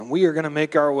We are going to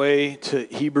make our way to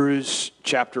Hebrews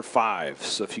chapter 5.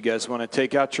 So if you guys want to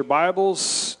take out your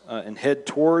Bibles and head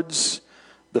towards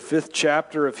the 5th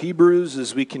chapter of Hebrews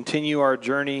as we continue our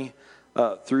journey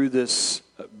through this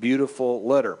beautiful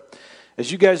letter. As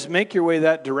you guys make your way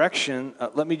that direction,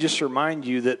 let me just remind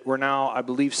you that we're now, I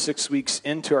believe, 6 weeks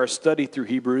into our study through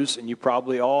Hebrews, and you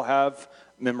probably all have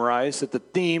memorized that the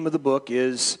theme of the book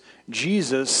is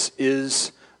Jesus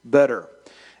is better.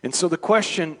 And so the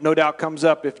question, no doubt, comes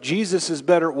up, if Jesus is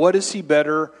better, what is he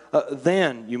better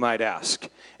than, you might ask?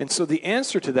 And so the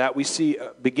answer to that we see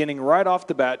beginning right off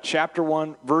the bat, chapter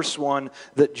 1, verse 1,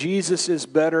 that Jesus is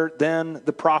better than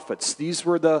the prophets. These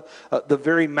were the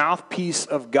very mouthpiece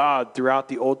of God throughout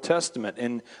the Old Testament.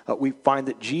 And we find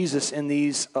that Jesus in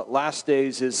these last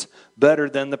days is better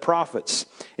than the prophets.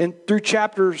 And through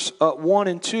chapters 1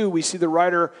 and 2, we see the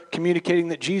writer communicating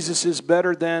that Jesus is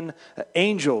better than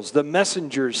angels, the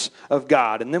messengers of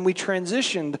God. And then we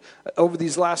transitioned over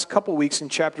these last couple weeks in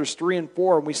chapters 3 and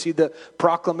 4, and we see the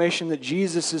proclamation that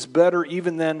Jesus is better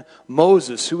even than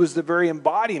Moses, who was the very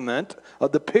embodiment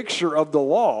of the picture of the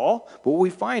law. But what we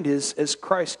find is, as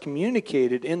Christ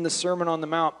communicated in the Sermon on the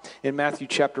Mount in Matthew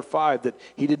chapter 5, that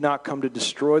he did not come to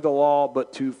destroy the law,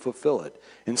 but to fulfill it.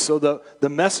 And so the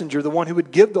messenger, the one who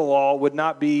would give the law, would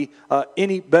not be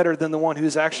any better than the one who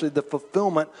is actually the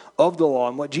fulfillment of the law.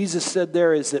 And what Jesus said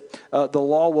there is that the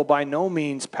law will by no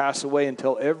means pass away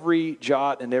until every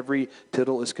jot and every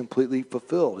tittle is completely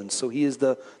fulfilled. And so he is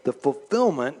the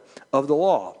fulfillment of the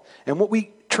law. And what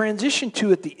we transition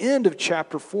to at the end of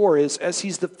chapter 4 is, as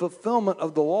he's the fulfillment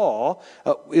of the law,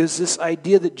 is this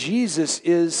idea that Jesus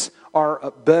is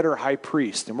our better high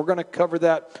priest. And we're going to cover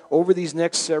that over these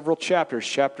next several chapters.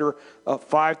 Chapter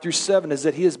 5 through 7 is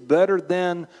that he is better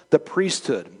than the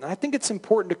priesthood. And I think it's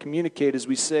important to communicate as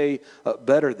we say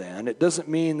better than. It doesn't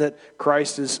mean that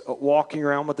Christ is walking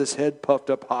around with his head puffed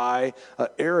up high,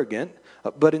 arrogant.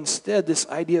 But instead, this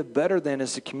idea of better than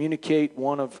is to communicate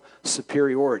one of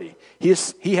superiority.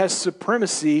 He has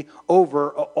supremacy over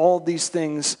all these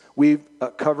things we've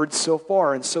covered so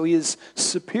far. And so he is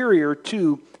superior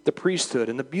to the priesthood.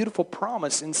 And the beautiful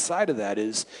promise inside of that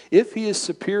is, if he is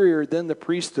superior than the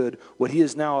priesthood, what he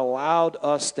has now allowed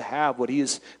us to have, what he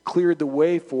has cleared the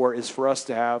way for, is for us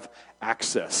to have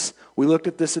access. We looked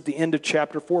at this at the end of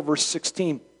chapter 4, verse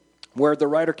 16. Where the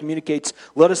writer communicates,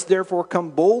 "Let us therefore come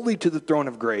boldly to the throne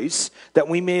of grace, that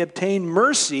we may obtain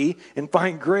mercy and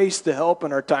find grace to help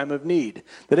in our time of need."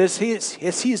 That as he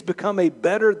has become a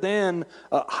better than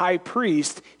high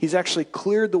priest, he's actually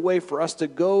cleared the way for us to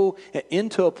go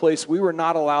into a place we were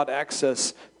not allowed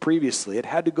access previously. It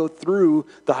had to go through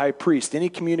the high priest, any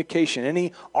communication,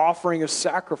 any offering of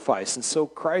sacrifice. And so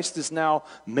Christ is now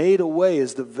made a way.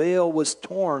 As the veil was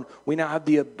torn, we now have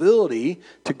the ability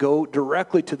to go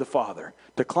directly to the Father,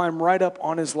 to climb right up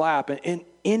on his lap and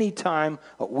any time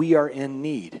we are in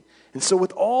need. And so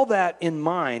with all that in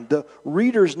mind, the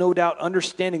readers no doubt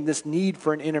understanding this need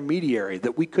for an intermediary,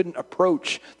 that we couldn't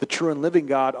approach the true and living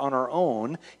God on our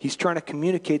own, he's trying to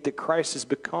communicate that Christ has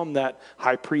become that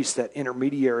high priest, that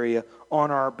intermediary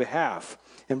on our behalf.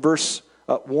 In verse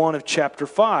 1 of chapter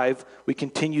 5, we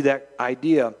continue that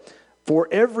idea. "For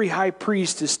every high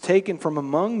priest is taken from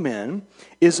among men,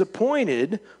 is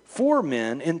appointed for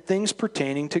men in things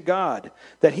pertaining to God,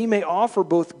 that he may offer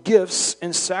both gifts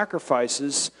and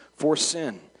sacrifices for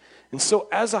sin." And so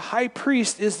as a high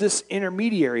priest is this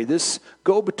intermediary, this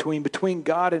go-between between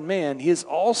God and man, he is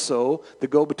also the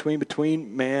go-between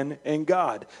between man and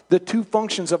God. The two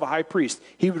functions of a high priest.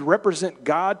 He would represent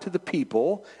God to the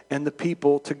people and the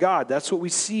people to God. That's what we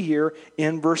see here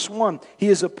in verse 1. He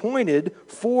is appointed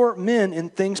for men in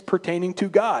things pertaining to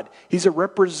God. He's a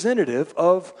representative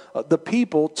of the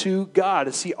people to God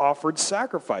as he offered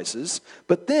sacrifices.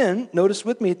 But then, notice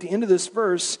with me at the end of this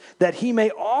verse, that he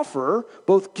may offer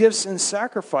both gifts and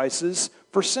sacrifices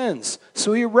for sins.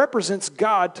 So he represents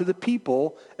God to the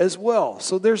people as well.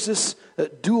 So there's this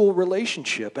dual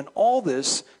relationship, and all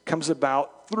this comes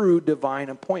about through divine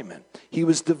appointment. He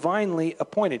was divinely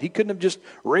appointed. He couldn't have just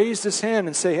raised his hand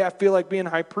and say, "Hey, I feel like being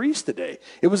high priest today."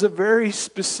 It was a very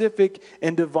specific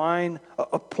and divine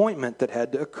appointment that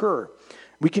had to occur.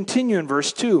 We continue in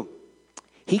verse 2.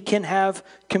 "He can have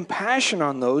compassion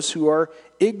on those who are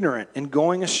ignorant and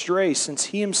going astray, since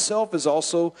he himself is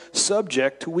also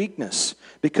subject to weakness.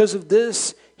 Because of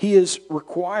this, he is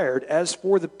required, as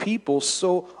for the people,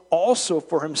 so also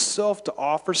for himself, to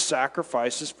offer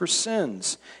sacrifices for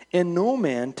sins. And no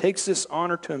man takes this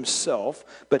honor to himself,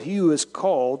 but he who is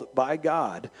called by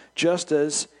God, just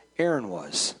as Aaron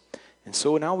was." And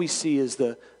so now we see as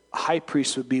the high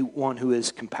priest would be one who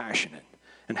is compassionate.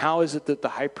 And how is it that the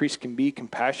high priest can be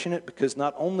compassionate? Because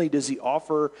not only does he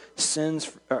offer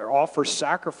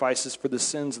sacrifices for the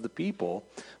sins of the people,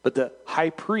 but the high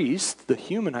priest, the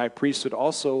human high priest, would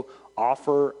also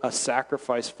offer a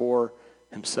sacrifice for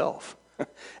himself.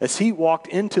 As he walked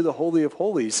into the Holy of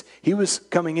Holies, he was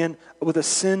coming in with a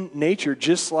sin nature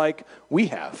just like we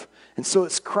have. And so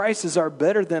it's Christ is our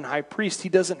better than high priest. He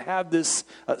doesn't have this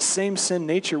same sin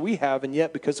nature we have, and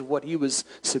yet because of what he was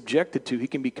subjected to, he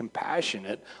can be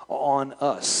compassionate on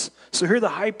us. So here the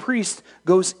high priest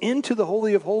goes into the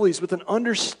Holy of Holies with an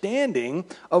understanding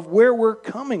of where we're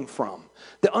coming from.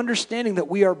 The understanding that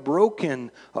we are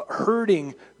broken,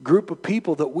 hurting group of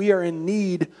people, that we are in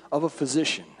need of a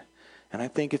physician. And I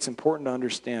think it's important to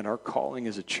understand our calling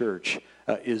as a church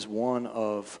is one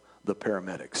of the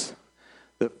paramedics.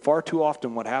 That far too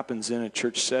often what happens in a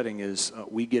church setting is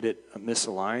we get it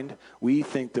misaligned. We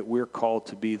think that we're called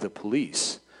to be the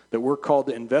police, that we're called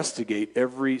to investigate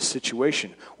every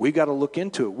situation. We got to look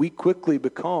into it. We quickly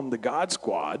become the God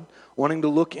Squad, wanting to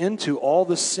look into all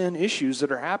the sin issues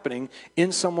that are happening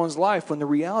in someone's life, when the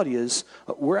reality is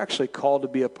we're actually called to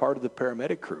be a part of the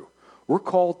paramedic crew. We're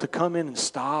called to come in and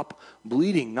stop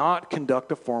bleeding, not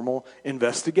conduct a formal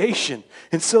investigation.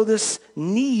 And so this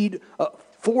need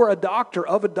for a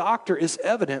doctor is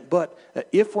evident, but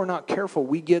if we're not careful,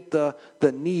 we get the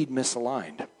need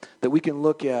misaligned. That we can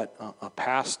look at a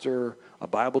pastor, a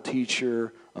Bible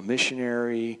teacher, a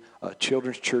missionary, a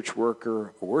children's church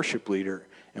worker, a worship leader,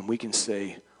 and we can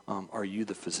say, are you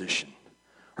the physician?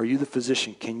 Are you the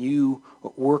physician? Can you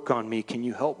work on me? Can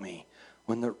you help me?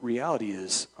 When the reality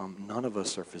is, none of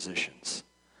us are physicians.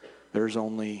 There's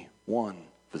only one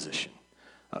physician.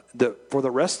 For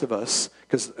the rest of us,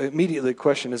 because immediately the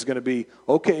question is going to be,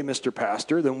 okay, Mr.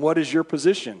 Pastor, then what is your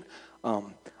position?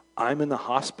 I'm in the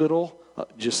hospital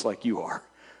just like you are.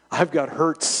 I've got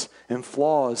hurts and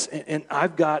flaws, and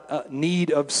I've got a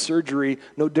need of surgery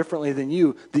no differently than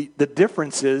you. The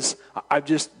difference is I've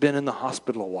just been in the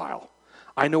hospital a while.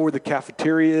 I know where the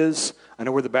cafeteria is. I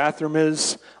know where the bathroom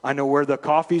is. I know where the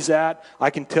coffee's at. I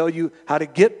can tell you how to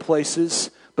get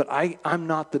places, but I'm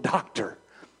not the doctor.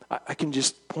 I can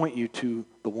just point you to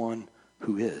the one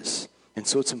who is. And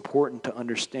so it's important to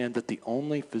understand that the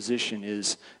only physician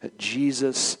is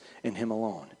Jesus and him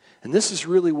alone. And this is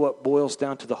really what boils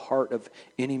down to the heart of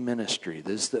any ministry,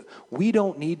 is that we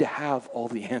don't need to have all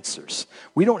the answers.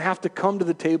 We don't have to come to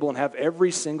the table and have every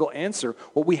single answer.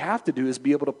 What we have to do is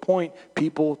be able to point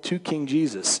people to King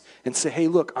Jesus and say, hey,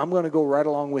 look, I'm going to go right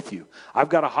along with you. I've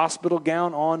got a hospital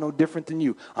gown on, no different than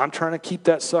you. I'm trying to keep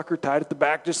that sucker tied at the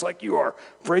back just like you are.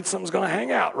 Afraid something's going to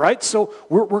hang out, right? So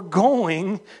we're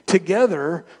going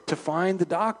together to find the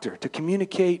doctor, to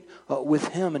communicate with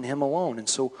him and him alone. And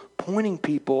so pointing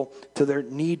people to their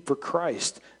need for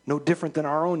Christ, no different than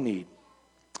our own need.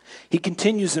 He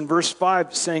continues in verse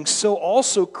 5 saying, so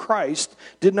also Christ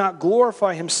did not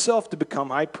glorify himself to become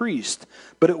high priest,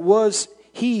 but it was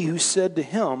he who said to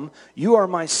him, you are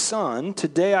my son,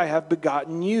 today I have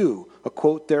begotten you. A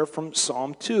quote there from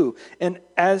Psalm 2. And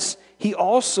as he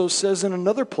also says in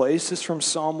another place, this is from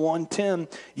Psalm 110,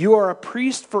 you are a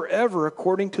priest forever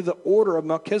according to the order of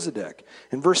Melchizedek.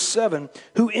 In verse 7,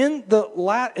 who in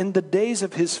the days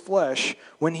of his flesh,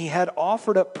 when he had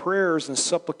offered up prayers and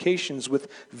supplications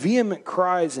with vehement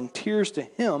cries and tears to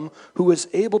him who was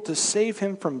able to save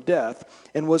him from death,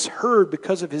 and was heard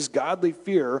because of his godly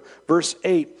fear, verse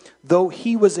 8, though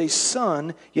he was a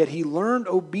son, yet he learned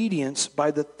obedience by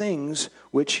the things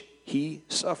which he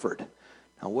suffered.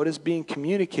 Now, what is being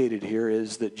communicated here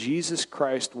is that Jesus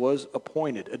Christ was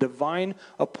appointed, a divine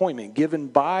appointment given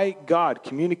by God,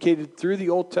 communicated through the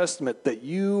Old Testament, that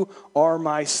you are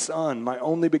my son, my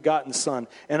only begotten son,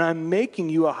 and I'm making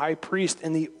you a high priest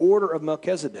in the order of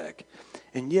Melchizedek.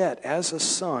 And yet, as a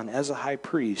son, as a high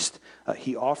priest,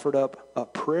 he offered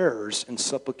up prayers and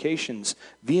supplications,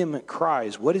 vehement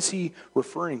cries. What is he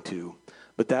referring to?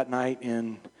 But that night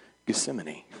in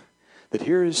Gethsemane, that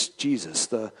here is Jesus,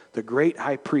 the great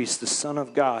high priest, the Son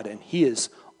of God, and he is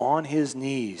on his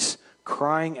knees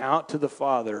crying out to the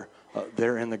Father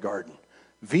there in the garden.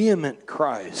 Vehement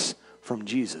cries from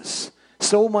Jesus.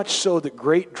 So much so that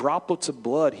great droplets of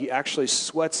blood he actually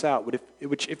sweats out,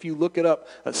 which if you look it up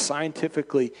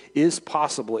scientifically is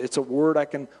possible. It's a word I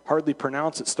can hardly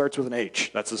pronounce. It starts with an H.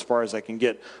 That's as far as I can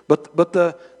get. But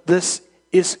this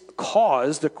is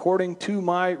caused, according to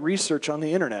my research on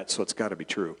the internet, so it's got to be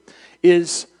true,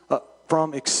 is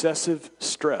from excessive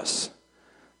stress.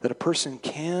 That a person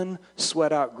can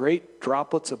sweat out great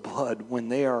droplets of blood when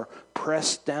they are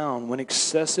pressed down, when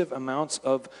excessive amounts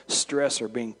of stress are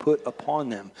being put upon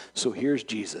them. So here's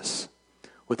Jesus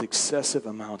with excessive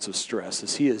amounts of stress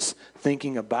as he is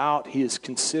thinking about, he is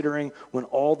considering when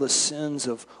all the sins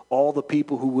of all the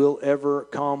people who will ever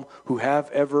come, who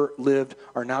have ever lived,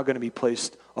 are now going to be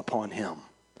placed upon him.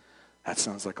 That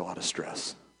sounds like a lot of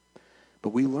stress. But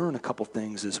we learn a couple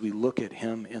things as we look at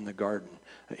him in the garden.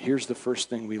 Here's the first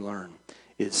thing we learn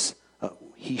is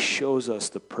he shows us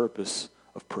the purpose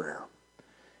of prayer.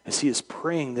 As he is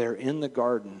praying there in the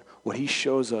garden, what he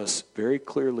shows us very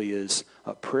clearly is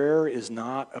prayer is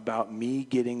not about me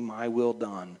getting my will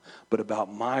done, but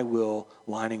about my will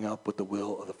lining up with the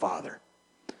will of the Father.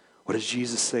 What does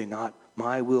Jesus say? Not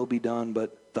my will be done,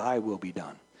 but thy will be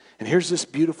done. And here's this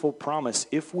beautiful promise.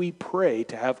 If we pray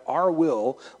to have our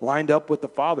will lined up with the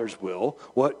Father's will,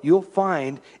 what you'll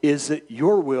find is that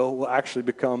your will actually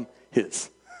become his.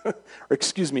 Or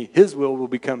excuse me, his will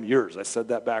become yours. I said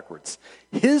that backwards.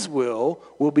 His will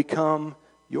become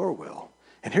your will.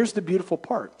 And here's the beautiful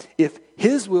part. If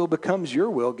his will becomes your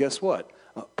will, guess what?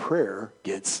 Prayer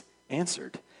gets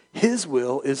answered. His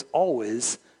will is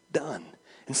always done.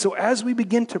 And so as we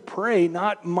begin to pray,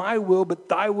 not my will, but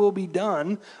thy will be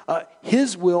done,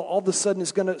 his will all of a sudden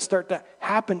is going to start to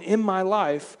happen in my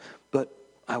life. But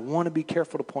I want to be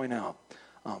careful to point out,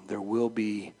 there will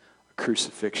be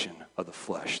crucifixion of the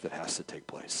flesh that has to take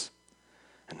place.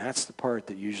 And that's the part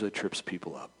that usually trips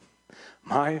people up.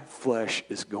 My flesh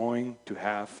is going to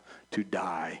have to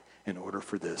die in order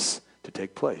for this to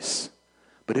take place.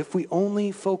 But if we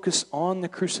only focus on the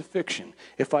crucifixion,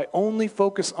 if I only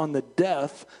focus on the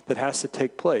death that has to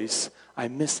take place, I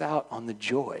miss out on the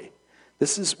joy.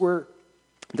 This is where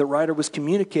the writer was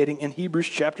communicating in Hebrews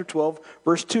chapter 12,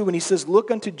 verse 2, when he says, "Look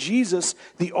unto Jesus,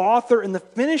 the author and the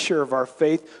finisher of our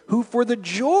faith, who for the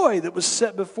joy that was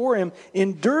set before him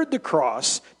endured the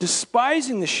cross,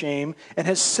 despising the shame, and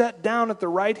has sat down at the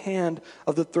right hand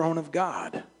of the throne of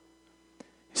God."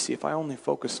 You see, if I only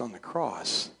focus on the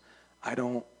cross, I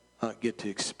don't get to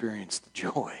experience the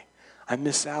joy. I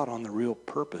miss out on the real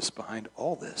purpose behind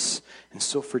all this. And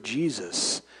so for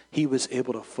Jesus, he was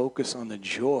able to focus on the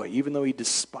joy, even though he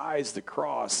despised the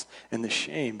cross and the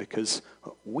shame, because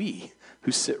we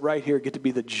who sit right here get to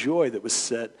be the joy that was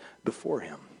set before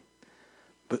him.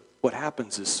 But what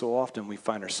happens is so often we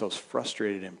find ourselves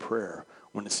frustrated in prayer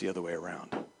when it's the other way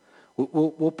around.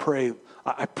 We'll pray.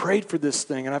 I prayed for this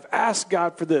thing, and I've asked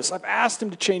God for this. I've asked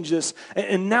him to change this,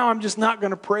 and now I'm just not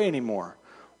going to pray anymore.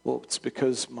 Well, it's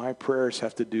because my prayers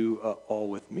have to do all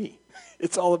with me.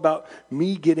 It's all about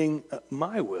me getting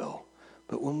my will.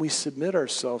 But when we submit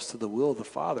ourselves to the will of the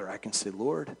Father, I can say,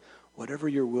 Lord, whatever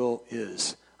your will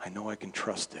is, I know I can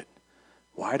trust it.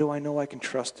 Why do I know I can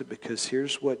trust it? Because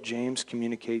here's what James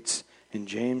communicates in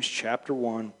James chapter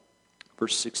 1,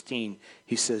 verse 16.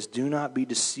 He says, "Do not be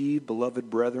deceived,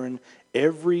 beloved brethren.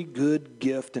 Every good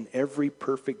gift and every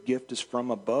perfect gift is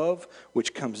from above,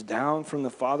 which comes down from the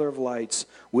Father of lights,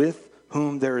 with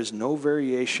whom there is no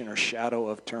variation or shadow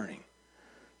of turning."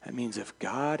 That means if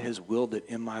God has willed it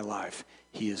in my life,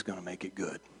 he is going to make it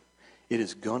good. It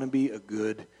is going to be a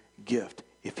good gift.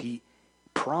 If he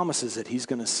promises it, he's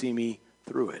going to see me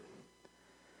through it.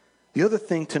 The other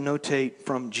thing to notate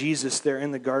from Jesus there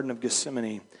in the Garden of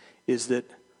Gethsemane is that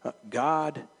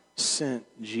God sent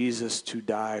Jesus to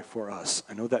die for us.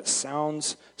 I know that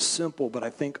sounds simple, but I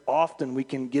think often we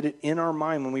can get it in our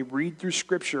mind when we read through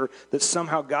Scripture that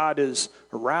somehow God is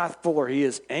wrathful or he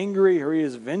is angry or he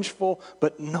is vengeful.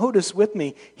 But notice with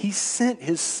me, he sent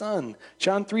his Son.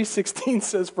 John 3:16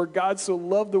 says, "For God so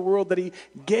loved the world that he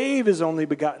gave his only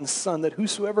begotten Son, that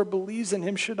whosoever believes in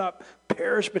him should not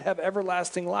perish but have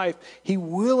everlasting life." He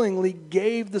willingly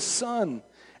gave the Son.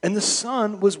 And the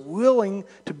Son was willing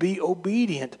to be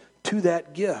obedient to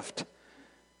that gift.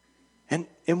 And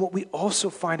what we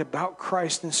also find about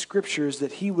Christ in Scripture is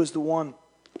that he was the one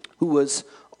who was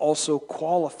also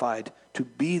qualified to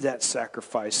be that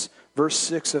sacrifice. Verse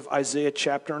 6 of Isaiah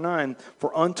chapter 9,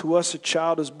 "For unto us a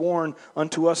child is born,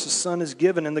 unto us a son is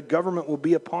given, and the government will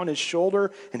be upon his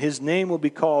shoulder, and his name will be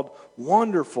called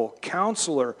Wonderful,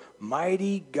 Counselor,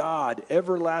 Mighty God,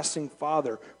 Everlasting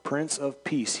Father, Prince of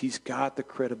Peace." He's got the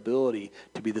credibility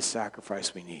to be the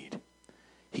sacrifice we need.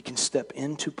 He can step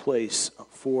into place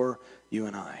for you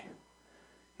and I.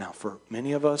 Now, for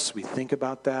many of us, we think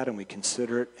about that and we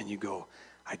consider it, and you go,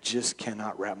 I just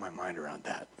cannot wrap my mind around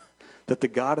that. That the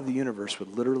God of the universe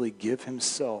would literally give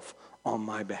himself on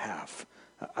my behalf.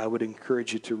 I would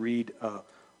encourage you to read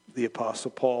the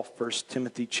Apostle Paul, 1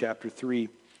 Timothy chapter 3,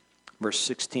 verse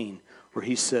 16, where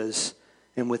he says,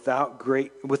 "And without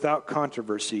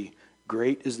controversy,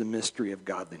 great is the mystery of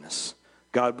godliness.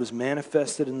 God was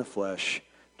manifested in the flesh,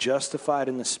 justified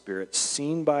in the Spirit,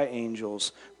 seen by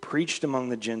angels, preached among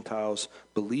the Gentiles,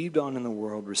 believed on in the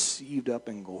world, received up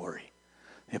in glory.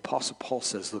 The Apostle Paul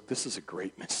says, look, this is a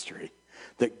great mystery,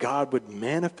 that God would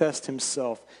manifest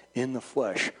himself in the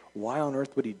flesh. Why on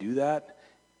earth would he do that?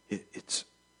 It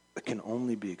can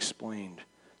only be explained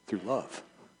through love,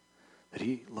 that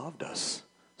he loved us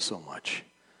so much,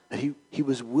 that he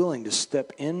was willing to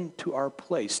step into our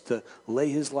place, to lay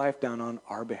his life down on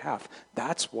our behalf.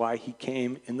 That's why he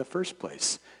came in the first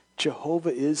place.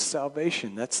 Jehovah is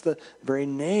salvation. That's the very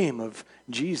name of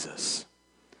Jesus.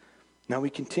 Now we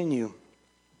continue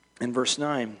in verse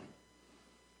 9.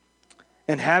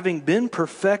 And having been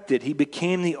perfected, he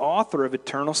became the author of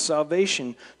eternal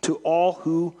salvation to all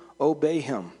who obey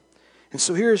him. And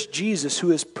so here's Jesus,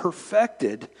 who is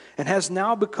perfected and has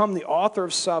now become the author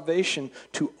of salvation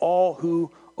to all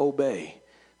who obey,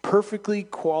 perfectly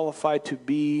qualified to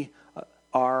be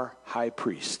our high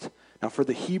priest. Now, for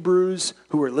the Hebrews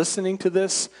who are listening to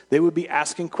this, they would be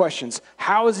asking questions.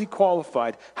 How is he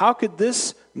qualified? How could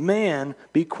this man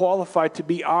be qualified to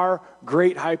be our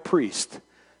great high priest?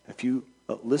 If you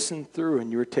listen through and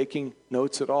you were taking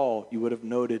notes at all, you would have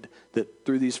noted that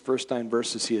through these first 9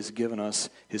 verses, he has given us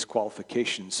his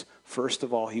qualifications. First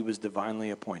of all, he was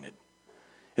divinely appointed.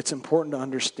 It's important to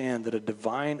understand that a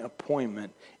divine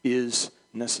appointment is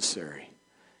necessary.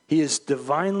 He is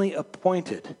divinely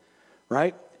appointed,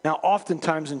 right? Now,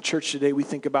 oftentimes in church today, we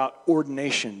think about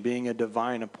ordination being a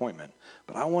divine appointment.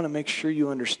 But I want to make sure you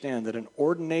understand that an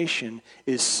ordination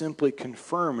is simply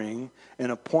confirming an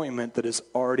appointment that has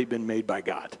already been made by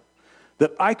God.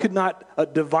 That I could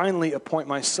not divinely appoint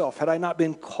myself had I not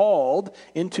been called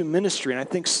into ministry. And I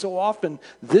think so often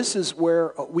this is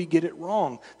where we get it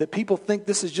wrong. That people think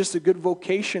this is just a good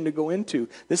vocation to go into.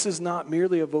 This is not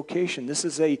merely a vocation. This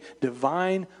is a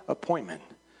divine appointment.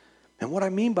 And what I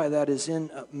mean by that is in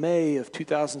May of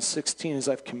 2016, as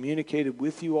I've communicated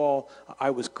with you all, I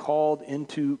was called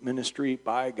into ministry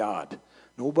by God.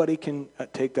 Nobody can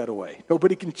take that away.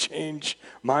 Nobody can change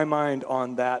my mind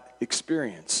on that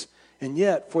experience. And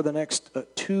yet, for the next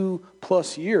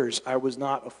 2+ years, I was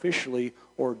not officially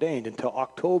ordained until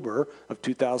October of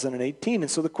 2018. And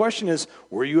so the question is,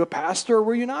 were you a pastor or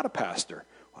were you not a pastor?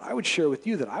 I would share with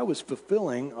you that I was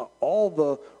fulfilling all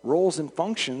the roles and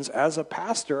functions as a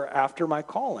pastor after my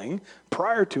calling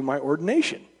prior to my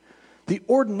ordination. The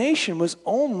ordination was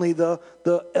only the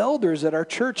elders at our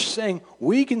church saying,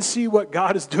 we can see what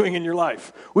God is doing in your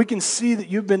life. We can see that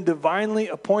you've been divinely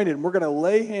appointed, and we're going to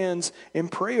lay hands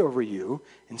and pray over you.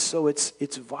 And so it's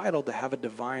vital to have a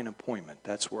divine appointment.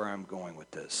 That's where I'm going with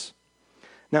this.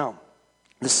 Now,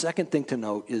 the second thing to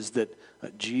note is that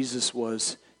Jesus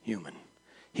was human.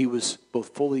 He was both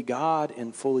fully God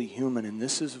and fully human, and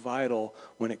this is vital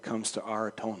when it comes to our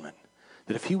atonement.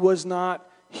 That if he was not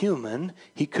human,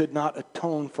 he could not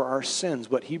atone for our sins.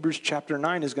 What Hebrews chapter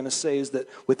 9 is going to say is that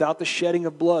without the shedding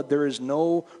of blood, there is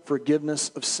no forgiveness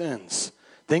of sins.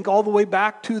 Think all the way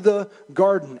back to the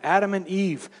garden. Adam and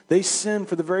Eve, they sinned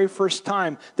for the very first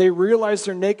time. They realized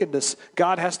their nakedness.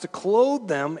 God has to clothe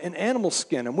them in animal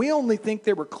skin, and we only think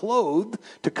they were clothed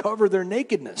to cover their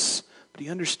nakedness. But do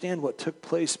you understand what took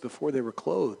place before they were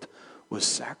clothed was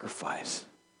sacrifice?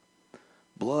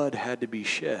 Blood had to be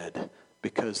shed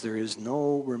because there is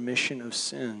no remission of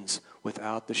sins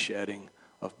without the shedding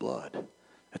of blood.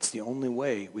 That's the only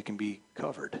way we can be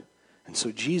covered. And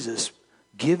so Jesus,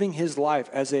 giving his life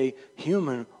as a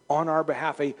human on our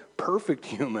behalf, a perfect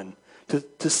human,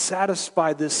 to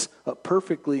satisfy this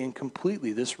perfectly and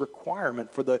completely, this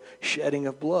requirement for the shedding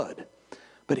of blood.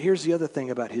 But here's the other thing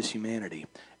about his humanity.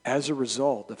 As a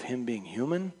result of him being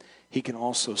human, he can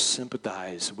also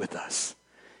sympathize with us.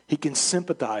 He can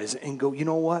sympathize and go, you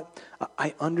know what?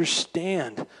 I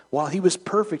understand. While he was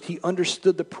perfect, he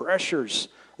understood the pressures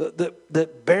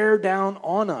that bear down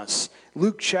on us.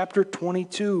 Luke chapter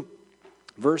 22,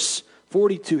 verse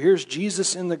 42. Here's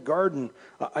Jesus in the garden.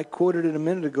 I quoted it a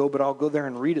minute ago, but I'll go there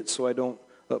and read it so I don't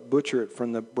butcher it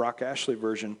from the Brock Ashley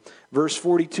version. Verse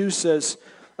 42 says,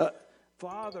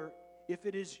 Father, if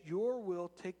it is your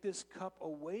will, take this cup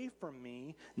away from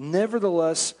me.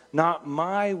 Nevertheless, not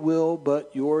my will,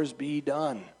 but yours be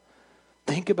done.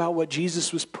 Think about what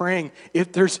Jesus was praying.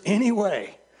 If there's any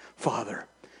way, Father,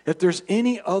 if there's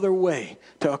any other way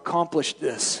to accomplish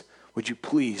this, would you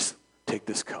please take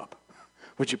this cup?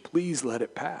 Would you please let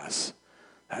it pass?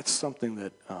 That's something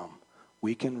that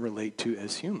we can relate to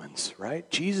as humans, right?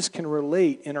 Jesus can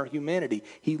relate in our humanity.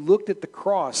 He looked at the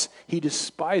cross. He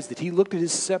despised it. He looked at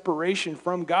his separation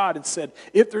from God and said,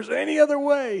 if there's any other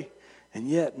way, and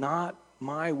yet not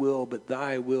my will, but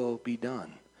thy will be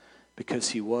done, because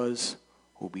he was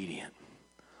obedient.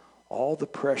 all the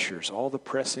pressures, all the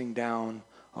pressing down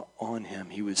on him,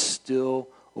 he was still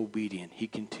obedient. He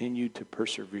continued to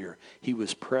persevere. He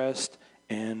was pressed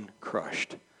and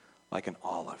crushed like an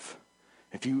olive.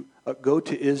 If you go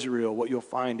to Israel, what you'll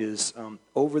find is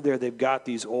over there they've got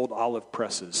these old olive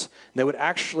presses. They would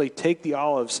actually take the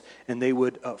olives and they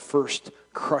would first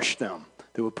crush them.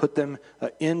 They would put them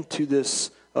into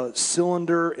this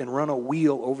cylinder and run a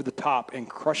wheel over the top and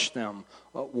crush them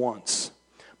once.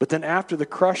 But then after the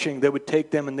crushing, they would take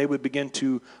them and they would begin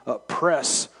to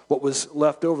press what was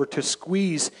left over to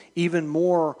squeeze even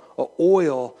more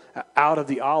oil out of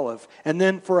the olive. And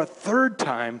then for a third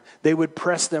time, they would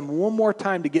press them one more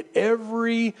time to get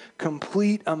every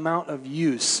complete amount of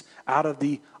use out of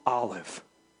the olive.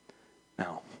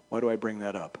 Now, why do I bring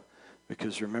that up?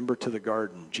 Because remember to the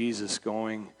garden, Jesus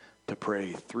going to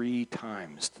pray 3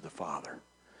 times to the Father.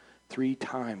 3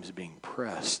 times being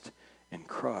pressed and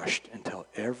crushed until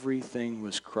everything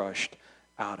was crushed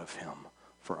out of him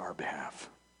for our behalf.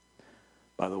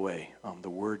 By the way, the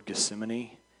word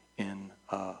Gethsemane in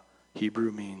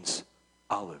Hebrew means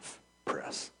olive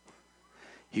press.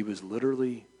 He was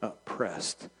literally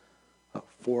pressed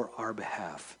for our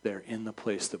behalf there in the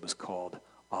place that was called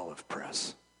olive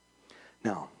press.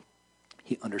 Now,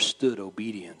 he understood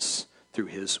obedience through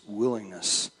his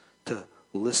willingness to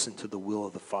listen to the will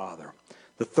of the Father.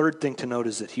 The third thing to note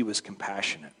is that he was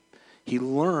compassionate. He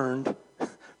learned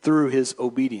through his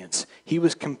obedience. He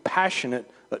was compassionate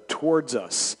towards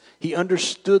us. He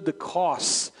understood the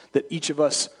costs that each of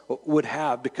us would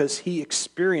have because he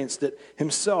experienced it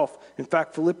himself. In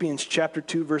fact, Philippians chapter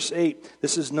 2, verse 8,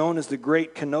 this is known as the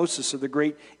great kenosis, or the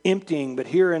great emptying. But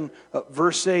here in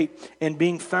verse 8, and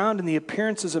being found in the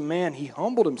appearance as a man, he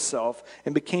humbled himself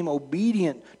and became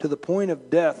obedient to the point of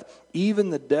death, even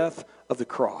the death of the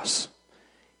cross.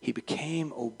 He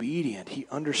became obedient. He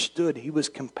understood. He was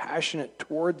compassionate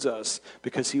towards us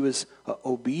because he was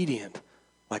obedient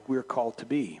like we're called to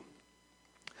be.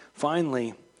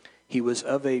 Finally, he was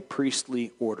of a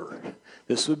priestly order.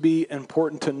 This would be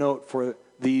important to note for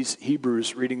these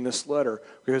Hebrews reading this letter,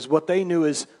 because what they knew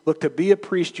is, look, to be a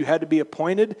priest, you had to be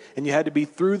appointed and you had to be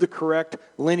through the correct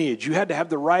lineage. You had to have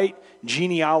the right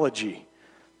genealogy.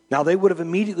 Now, they would have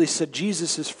immediately said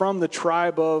Jesus is from the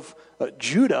tribe of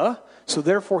Judah, so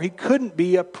therefore he couldn't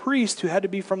be a priest who had to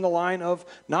be from the line of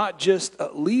not just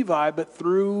Levi, but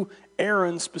through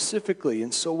Aaron specifically.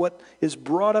 And so what is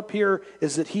brought up here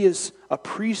is that he is a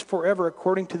priest forever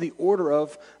according to the order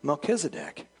of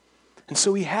Melchizedek. And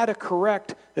so he had a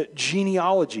correct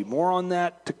genealogy. More on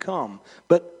that to come.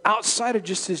 But outside of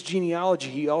just his genealogy,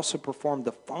 he also performed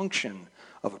the function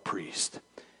of a priest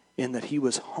in that he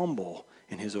was humble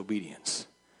in his obedience.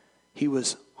 He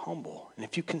was humble. And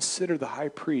if you consider the high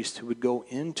priest who would go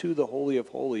into the Holy of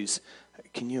Holies,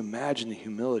 can you imagine the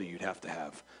humility you'd have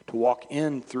to walk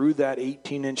in through that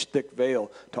 18-inch thick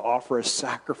veil to offer a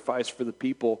sacrifice for the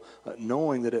people,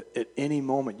 knowing that at any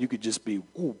moment you could just be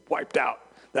wiped out.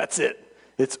 That's it.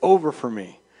 It's over for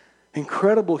me.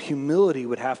 Incredible humility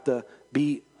would have to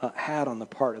be had on the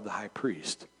part of the high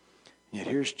priest. And yet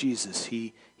here's Jesus.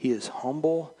 He is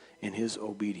humble in his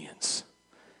obedience.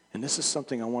 And this is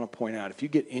something I want to point out. If you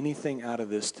get anything out of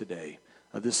this today,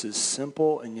 this is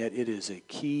simple, and yet it is a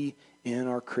key in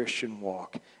our Christian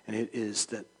walk. And it is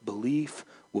that belief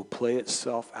will play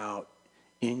itself out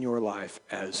in your life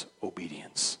as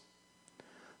obedience.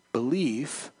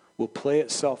 Belief will play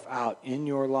itself out in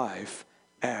your life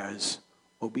as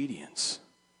obedience.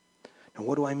 Now,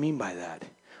 what do I mean by that?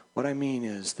 What I mean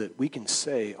is that we can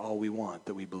say all we want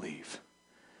that we believe.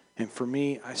 And for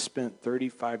me, I spent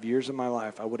 35 years of my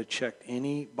life, I would have checked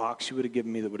any box you would have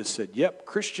given me that would have said, yep,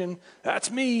 Christian, that's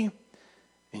me.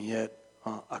 And yet,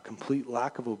 a complete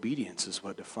lack of obedience is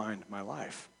what defined my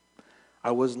life.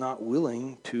 I was not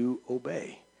willing to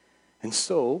obey. And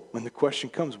so, when the question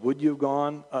comes, would you have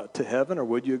gone to heaven or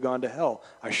would you have gone to hell?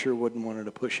 I sure wouldn't want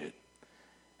to push it.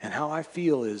 And how I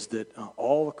feel is that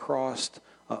all across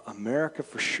America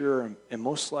for sure, and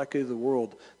most likely the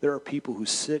world, there are people who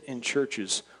sit in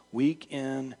churches week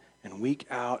in and week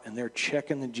out, and they're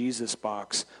checking the Jesus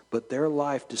box, but their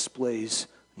life displays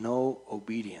no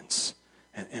obedience.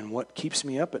 And what keeps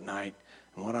me up at night,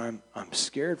 and what I'm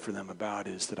scared for them about,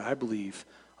 is that I believe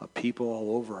people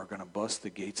all over are going to bust the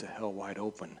gates of hell wide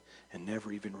open and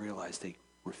never even realize they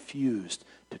refused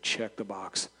to check the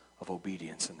box of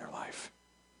obedience in their life.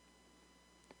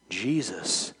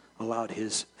 Jesus allowed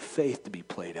his faith to be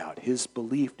played out, his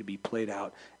belief to be played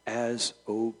out as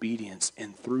obedience.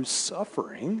 And through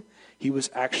suffering, he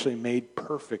was actually made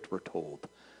perfect, we're told.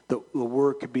 The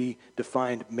word could be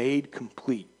defined made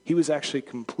complete. He was actually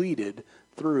completed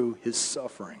through his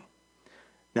suffering.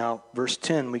 Now, verse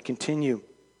 10, we continue.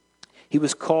 He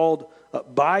was called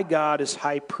by God as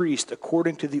high priest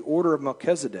according to the order of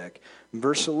Melchizedek.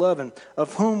 Verse 11,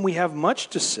 of whom we have much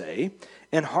to say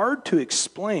and hard to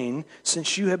explain,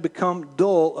 since you have become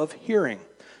dull of hearing.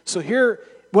 So here,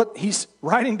 what he's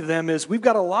writing to them is, we've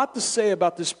got a lot to say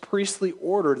about this priestly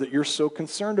order that you're so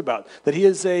concerned about, that he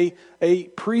is a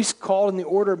priest called in the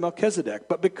order of Melchizedek.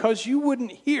 But because you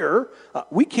wouldn't hear,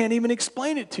 we can't even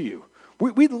explain it to you.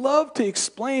 We'd love to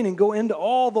explain and go into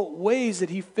all the ways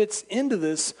that he fits into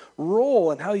this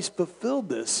role and how he's fulfilled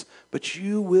this, but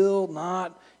you will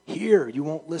not hear. You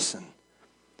won't listen.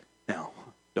 Now,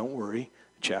 don't worry.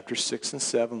 Chapter 6 and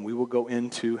 7, we will go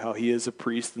into how he is a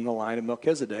priest in the line of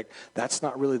Melchizedek. That's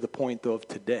not really the point, though, of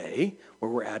today, where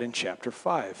we're at in chapter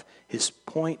 5. His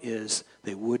point is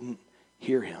they wouldn't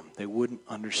hear him. They wouldn't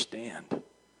understand.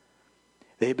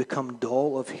 They become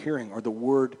dull of hearing, or the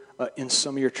word in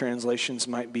some of your translations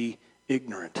might be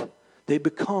ignorant. They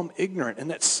become ignorant, and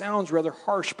that sounds rather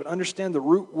harsh, but understand the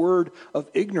root word of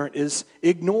ignorant is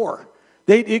ignore.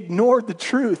 They'd ignored the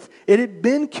truth. It had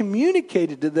been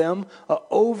communicated to them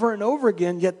over and over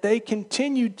again, yet they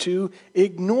continued to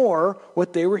ignore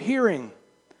what they were hearing.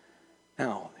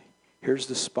 Now, here's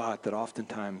the spot that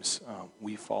oftentimes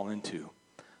we fall into.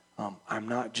 I'm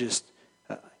not just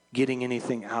getting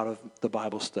anything out of the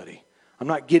Bible study. I'm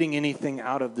not getting anything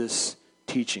out of this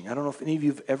teaching. I don't know if any of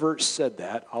you have ever said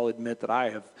that. I'll admit that I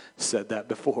have said that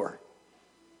before.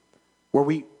 Where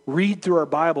we read through our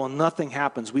Bible and nothing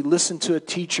happens. We listen to a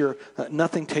teacher,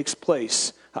 nothing takes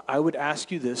place. I would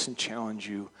ask you this and challenge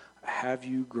you. Have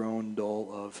you grown dull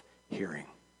of hearing?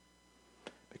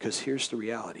 Because here's the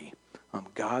reality.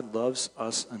 God loves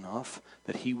us enough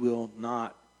that he will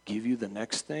not give you the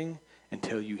next thing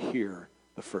until you hear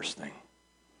the first thing.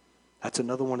 That's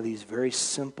another one of these very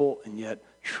simple and yet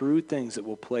true things that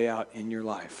will play out in your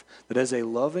life. That as a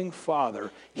loving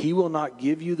father, he will not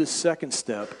give you the second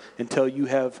step until you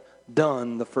have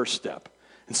done the first step.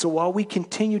 And so while we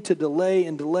continue to delay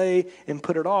and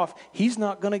put it off, he's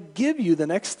not going to give you the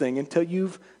next thing until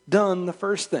you've done the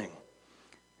first thing.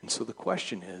 And so the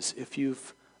question is, if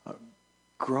you've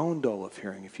grown dull of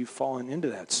hearing, if you've fallen into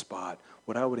that spot,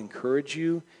 what I would encourage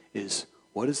you is,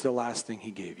 what is the last thing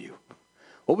he gave you?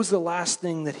 What was the last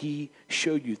thing that he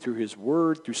showed you through his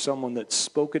word, through someone that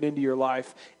spoke it into your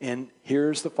life? And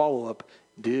here's the follow-up.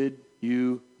 Did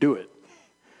you do it?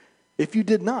 If you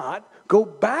did not, go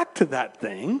back to that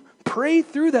thing. Pray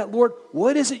through that. Lord,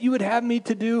 what is it you would have me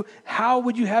to do? How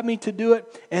would you have me to do it?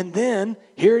 And then,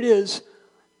 here it is.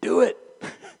 Do it.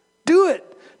 Do it.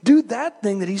 Do that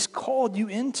thing that he's called you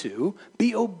into.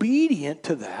 Be obedient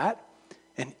to that.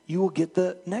 And you will get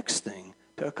the next thing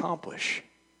to accomplish.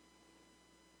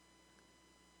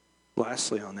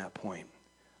 Lastly, on that point,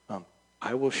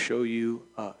 I will show you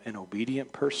an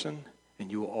obedient person, and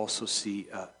you will also see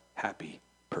a happy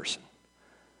person.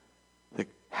 The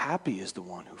happy is the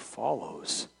one who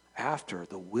follows after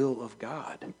the will of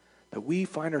God. That we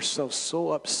find ourselves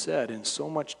so upset and so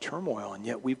much turmoil, and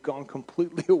yet we've gone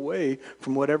completely away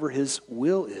from whatever his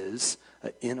will is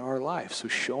in our life. So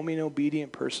show me an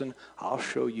obedient person, I'll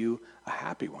show you a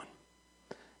happy one.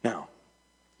 Now,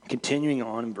 continuing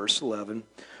on in verse 11,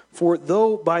 for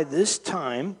though by this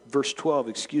time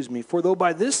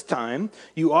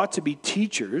you ought to be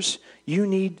teachers, you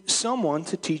need someone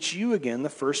to teach you again the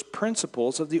first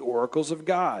principles of the oracles of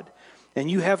God.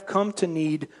 And you have come to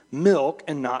need milk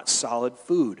and not solid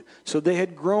food. So they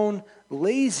had grown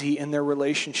lazy in their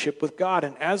relationship with God,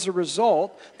 and as a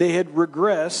result, they had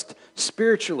regressed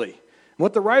spiritually.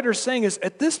 What the writer is saying is,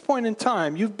 at this point in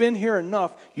time, you've been here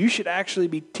enough, you should actually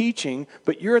be teaching,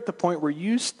 but you're at the point where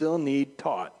you still need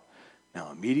taught.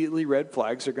 Now, immediately red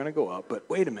flags are going to go up, but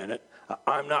wait a minute,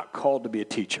 I'm not called to be a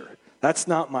teacher. That's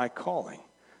not my calling.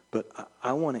 But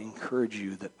I want to encourage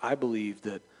you that I believe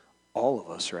that all of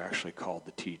us are actually called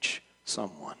to teach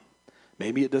someone.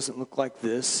 Maybe it doesn't look like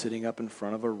this, sitting up in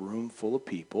front of a room full of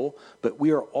people, but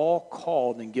we are all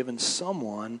called and given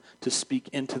someone to speak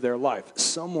into their life,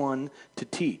 someone to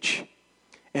teach.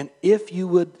 And if you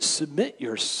would submit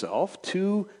yourself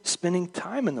to spending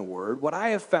time in the Word, what I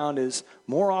have found is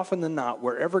more often than not,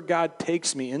 wherever God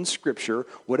takes me in Scripture,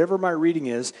 whatever my reading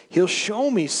is, He'll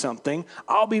show me something.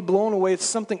 I'll be blown away. It's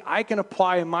something I can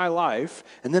apply in my life.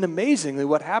 And then amazingly,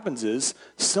 what happens is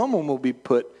someone will be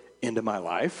put into my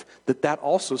life that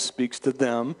also speaks to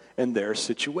them and their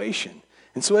situation.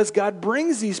 And so as God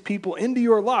brings these people into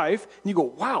your life, and you go,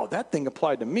 wow, that thing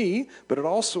applied to me, but it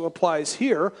also applies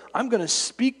here. I'm going to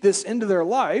speak this into their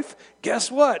life. Guess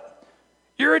what?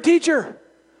 You're a teacher.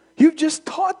 You've just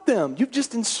taught them. You've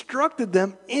just instructed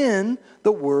them in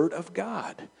the Word of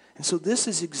God. And so this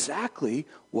is exactly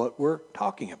what we're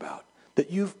talking about.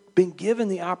 That you've been given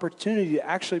the opportunity to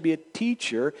actually be a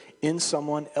teacher in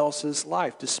someone else's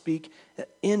life, to speak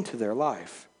into their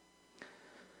life.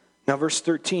 Now, verse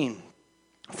 13.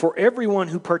 For everyone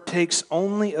who partakes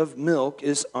only of milk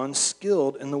is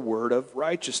unskilled in the word of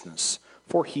righteousness,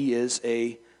 for he is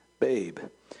a babe.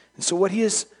 And so what he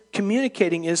is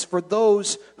communicating is for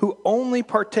those who only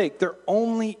partake, they're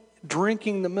only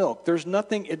drinking the milk. There's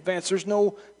nothing advanced. There's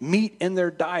no meat in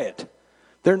their diet.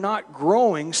 They're not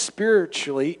growing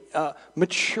spiritually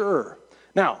mature.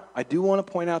 Now, I do want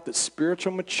to point out that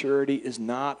spiritual maturity is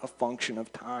not a function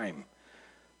of time.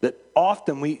 That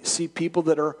often we see people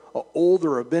that are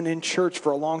older, have been in church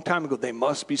for a long time, and go, they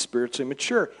must be spiritually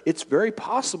mature. It's very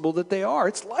possible that they are.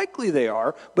 It's likely they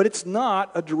are, but it's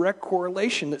not a direct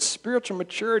correlation. That spiritual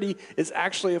maturity is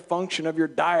actually a function of your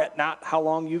diet, not how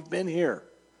long you've been here.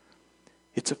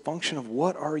 It's a function of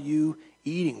what are you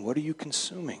eating? What are you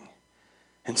consuming?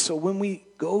 And so when we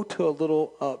go to a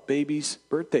little baby's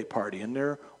birthday party and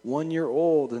they're 1 year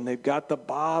old and they've got the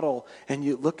bottle and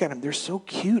you look at them, they're so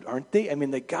cute, aren't they? I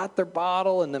mean, they got their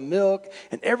bottle and the milk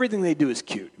and everything they do is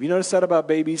cute. Have you noticed that about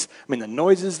babies? I mean, the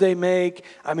noises they make.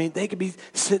 I mean, they could be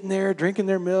sitting there drinking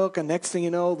their milk and next thing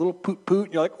you know, a little poot poot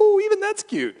and you're like, oh, even that's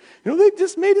cute. You know, they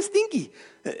just made a stinky.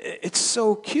 It's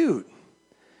so cute.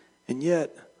 And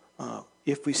yet,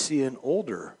 if we see an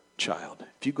older child,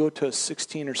 if you go to a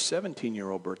 16 or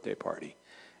 17-year-old birthday party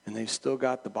and they've still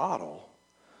got the bottle,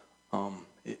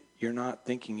 you're not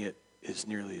thinking it is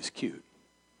nearly as cute.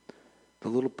 The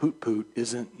little poot-poot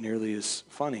isn't nearly as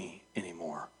funny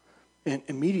anymore. And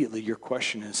immediately your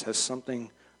question is, has something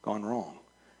gone wrong?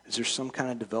 Is there some kind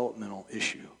of developmental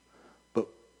issue? But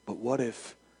what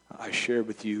if I shared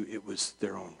with you it was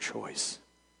their own choice?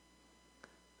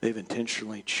 They've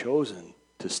intentionally chosen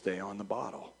to stay on the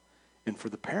bottle. And for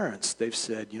the parents, they've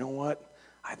said, you know what?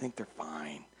 I think they're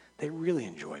fine. They really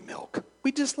enjoy milk.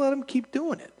 We just let them keep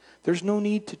doing it. There's no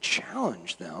need to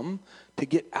challenge them to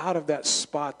get out of that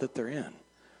spot that they're in.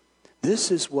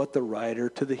 This is what the writer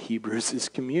to the Hebrews is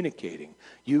communicating.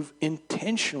 You've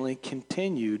intentionally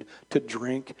continued to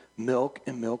drink milk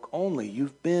and milk only.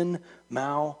 You've been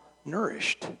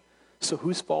malnourished. So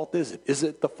whose fault is it? Is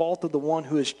it the fault of the one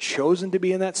who has chosen to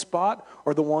be in that spot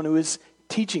or the one who is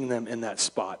teaching them in that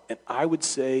spot? And I would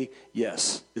say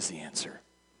yes is the answer.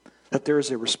 That there is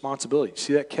a responsibility.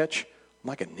 See that catch? I'm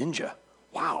like a ninja.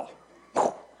 Wow.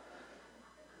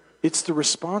 It's the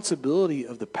responsibility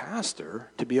of the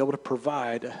pastor to be able to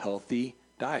provide a healthy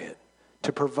diet,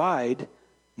 to provide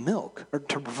milk, or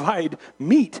to provide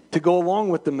meat to go along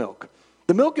with the milk.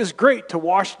 The milk is great to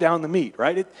wash down the meat,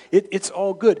 right? It's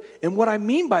all good. And what I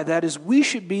mean by that is we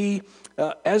should be,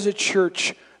 as a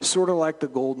church, sort of like the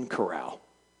Golden Corral.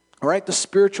 All right, the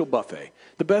spiritual buffet,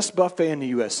 the best buffet in the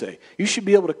USA. You should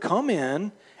be able to come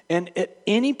in and at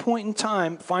any point in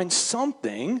time find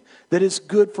something that is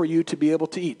good for you to be able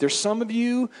to eat. There's some of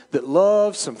you that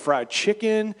love some fried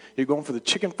chicken. You're going for the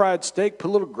chicken fried steak, put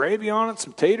a little gravy on it,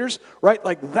 some taters, right?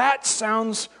 Like that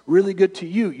sounds really good to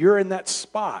you. You're in that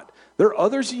spot. There are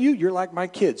others of you, you're like my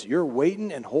kids. You're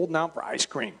waiting and holding out for ice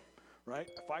cream, right?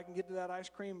 If I can get to that ice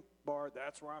cream bar,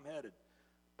 that's where I'm headed.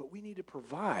 But we need to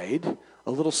provide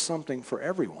a little something for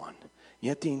everyone.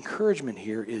 Yet the encouragement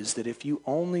here is that if you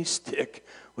only stick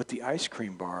with the ice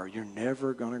cream bar, you're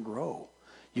never going to grow.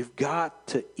 You've got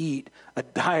to eat a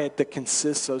diet that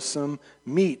consists of some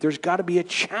meat. There's got to be a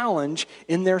challenge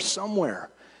in there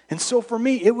somewhere. And so for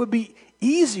me, it would be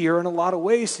easier in a lot of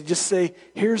ways to just say,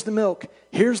 here's the milk,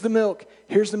 here's the milk,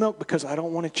 here's the milk, because I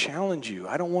don't want to challenge you.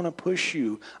 I don't want to push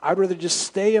you. I'd rather just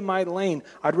stay in my lane.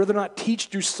 I'd rather not teach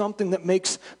you something that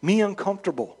makes me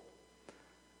uncomfortable.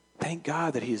 Thank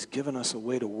God that He has given us a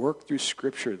way to work through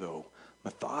Scripture, though,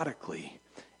 methodically,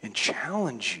 and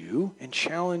challenge you and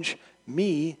challenge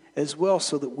me as well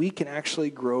so that we can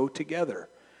actually grow together.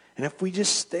 And if we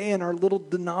just stay in our little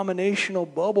denominational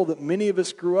bubble that many of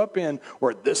us grew up in,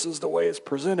 where this is the way it's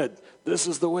presented, this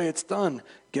is the way it's done,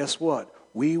 guess what?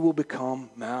 We will become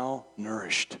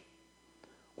malnourished.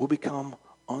 We'll become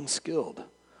unskilled.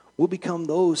 We'll become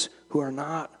those who are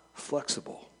not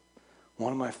flexible.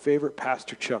 One of my favorite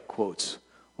Pastor Chuck quotes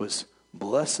was,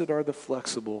 "Blessed are the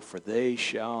flexible, for they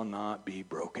shall not be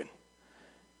broken."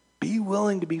 Be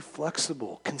willing to be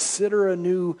flexible. Consider a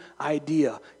new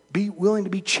idea. Be willing to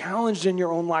be challenged in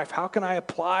your own life. How can I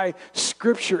apply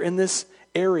Scripture in this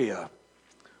area?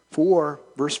 For,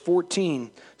 verse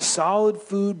 14, solid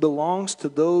food belongs to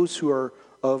those who are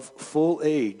of full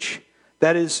age.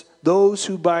 That is, those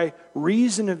who by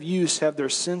reason of use have their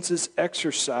senses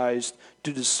exercised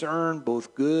to discern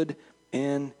both good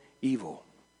and evil.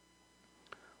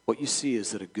 what you see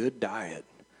is that a good diet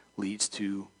leads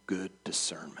to good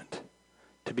discernment.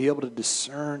 To be able to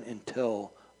discern and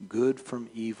tell good from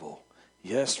evil,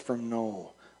 yes from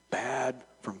no, bad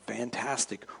from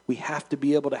fantastic. We have to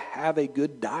be able to have a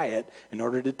good diet in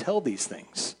order to tell these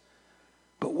things.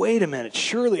 But wait a minute,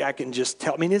 surely I can just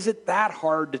tell. I mean, is it that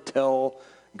hard to tell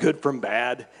good from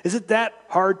bad? Is it that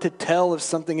hard to tell if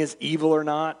something is evil or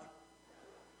not?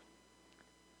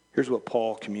 Here's what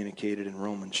Paul communicated in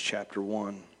Romans chapter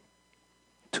 1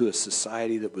 to a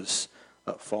society that was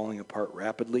falling apart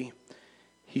rapidly.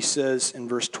 He says in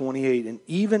verse 28, and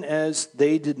even as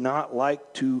they did not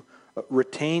like to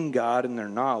retain God in their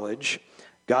knowledge,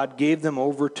 God gave them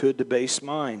over to a debased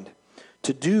mind,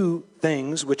 to do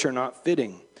things which are not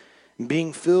fitting, and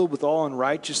being filled with all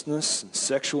unrighteousness and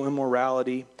sexual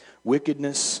immorality,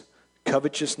 wickedness,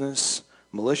 covetousness,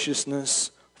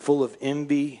 maliciousness, full of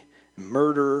envy, and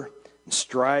murder, and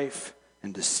strife,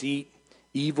 and deceit,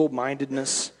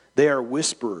 evil-mindedness. They are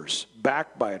whisperers,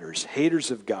 backbiters,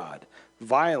 haters of God,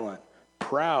 violent,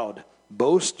 proud,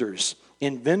 boasters,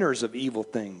 inventors of evil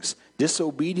things,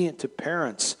 disobedient to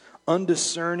parents,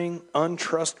 undiscerning,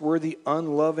 untrustworthy,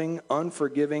 unloving,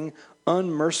 unforgiving,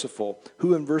 unmerciful,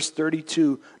 who in verse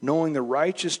 32, knowing the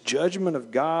righteous judgment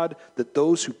of God, that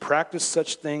those who practice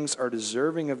such things are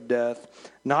deserving of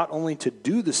death, not only to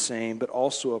do the same, but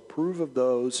also approve of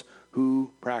those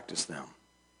who practice them.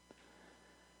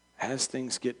 As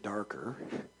things get darker,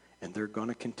 and they're going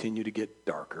to continue to get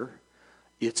darker,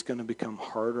 it's going to become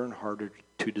harder and harder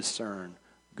to discern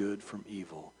good from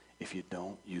evil if you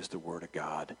don't use the Word of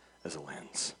God as a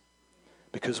lens.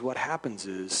 Because what happens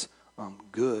is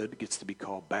good gets to be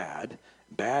called bad,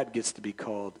 bad gets to be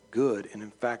called good, and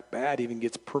in fact, bad even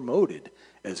gets promoted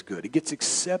as good. It gets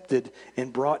accepted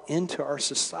and brought into our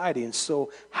society. And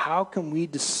so how can we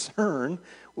discern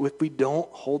if we don't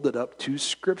hold it up to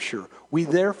Scripture? We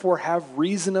therefore have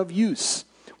reason of use.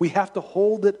 We have to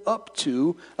hold it up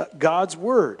to God's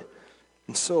Word.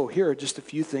 And so here are just a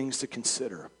few things to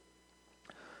consider.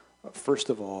 First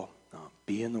of all,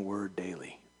 be in the Word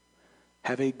daily.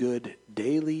 Have a good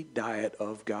daily diet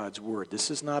of God's Word.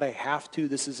 This is not a have to,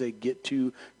 this is a get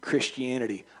to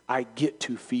Christianity. I get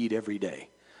to feed every day.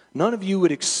 None of you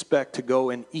would expect to go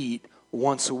and eat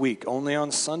once a week. Only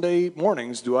on Sunday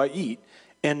mornings do I eat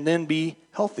and then be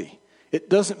healthy. It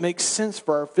doesn't make sense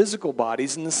for our physical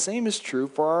bodies, and the same is true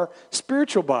for our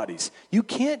spiritual bodies. You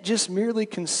can't just merely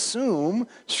consume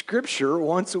Scripture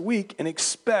once a week and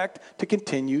expect to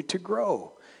continue to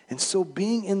grow. And so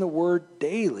being in the Word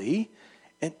daily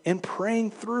and praying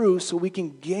through so we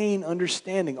can gain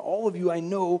understanding. All of you I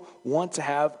know want to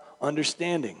have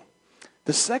understanding.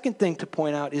 The second thing to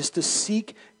point out is to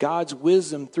seek God's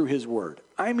wisdom through His Word.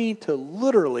 I mean to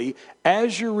literally,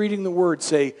 as you're reading the Word,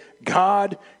 say,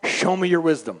 God, show me your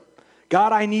wisdom.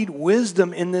 God, I need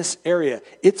wisdom in this area.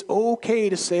 It's okay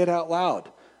to say it out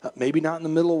loud. Maybe not in the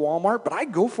middle of Walmart, but I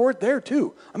go for it there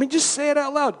too. I mean, just say it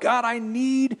out loud. God, I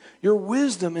need your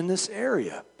wisdom in this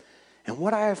area. And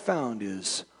what I have found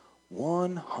is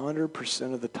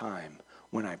 100% of the time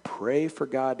when I pray for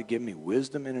God to give me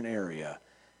wisdom in an area,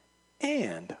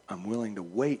 and I'm willing to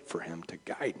wait for Him to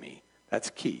guide me, that's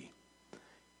key,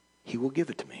 He will give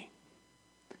it to me.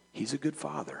 He's a good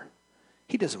Father.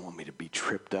 He doesn't want me to be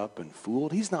tripped up and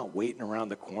fooled. He's not waiting around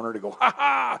the corner to go, ha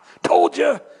ha, told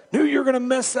you, knew you were going to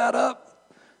mess that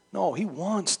up. No, He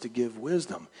wants to give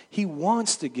wisdom. He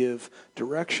wants to give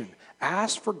direction.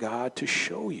 Ask for God to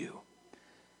show you.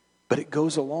 But it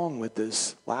goes along with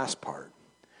this last part,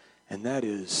 and that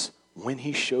is when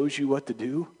He shows you what to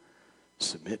do,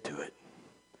 submit to it.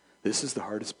 This is the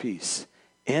hardest piece.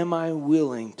 Am I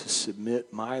willing to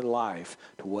submit my life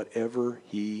to whatever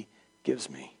He gives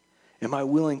me? Am I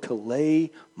willing to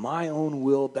lay my own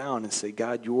will down and say,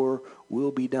 God, your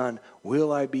will be done?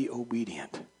 Will I be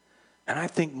obedient? And I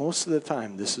think most of the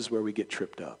time this is where we get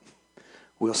tripped up.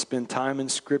 We'll spend time in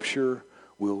Scripture,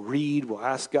 we'll read, we'll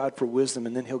ask God for wisdom,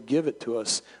 and then He'll give it to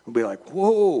us. We'll be like,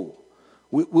 whoa.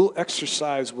 We'll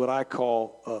exercise what I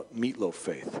call meatloaf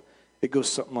faith. It goes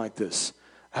something like this.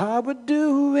 I would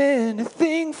do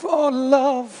anything for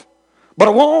love, but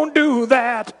I won't do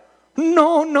that.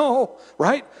 No,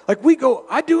 right? Like we go,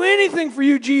 I'd do anything for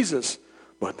you, Jesus,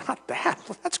 but not that.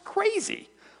 That's crazy.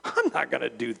 I'm not going to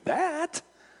do that.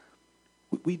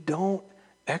 We don't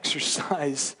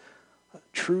exercise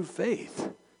true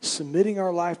faith, submitting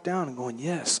our life down and going,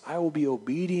 yes, I will be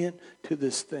obedient to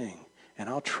this thing, and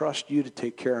I'll trust you to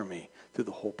take care of me through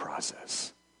the whole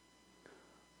process.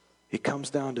 It comes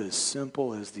down to as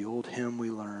simple as the old hymn we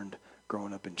learned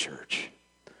growing up in church.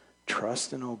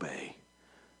 Trust and obey,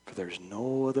 for there's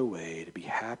no other way to be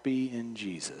happy in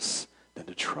Jesus than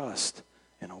to trust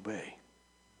and obey.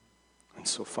 And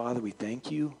so, Father, we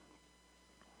thank you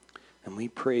and we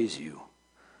praise you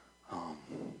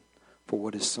for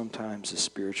what is sometimes a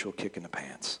spiritual kick in the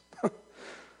pants.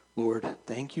 Lord,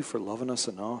 thank you for loving us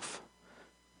enough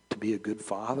to be a good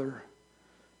father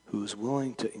who is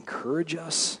willing to encourage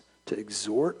us, to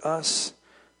exhort us,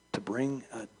 to bring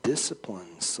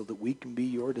discipline so that we can be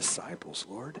your disciples,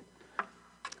 Lord.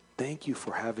 Thank you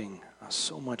for having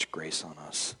so much grace on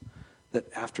us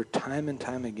that after time and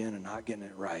time again and not getting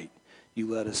it right, you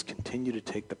let us continue to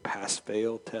take the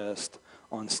pass-fail test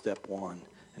on step one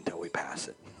until we pass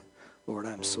it. Lord,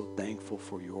 I'm so thankful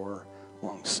for your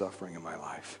long suffering in my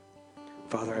life.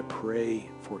 Father, I pray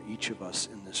for each of us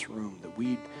in this room that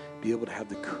we'd be able to have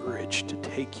the courage to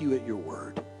take you at your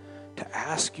word, to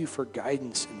ask you for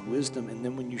guidance and wisdom, and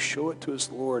then when you show it to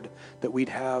us, Lord, that we'd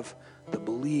have the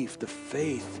belief, the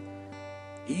faith,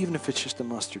 even if it's just a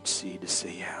mustard seed, to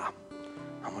say, yeah,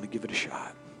 I'm going to give it a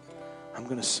shot. I'm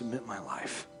going to submit my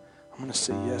life. I'm going to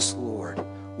say, yes, Lord,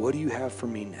 what do you have for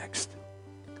me next?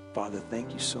 Father,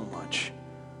 thank you so much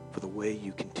for the way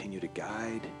you continue to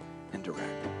guide and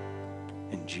direct.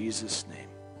 In Jesus' name,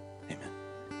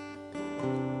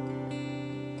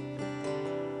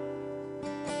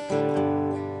 amen.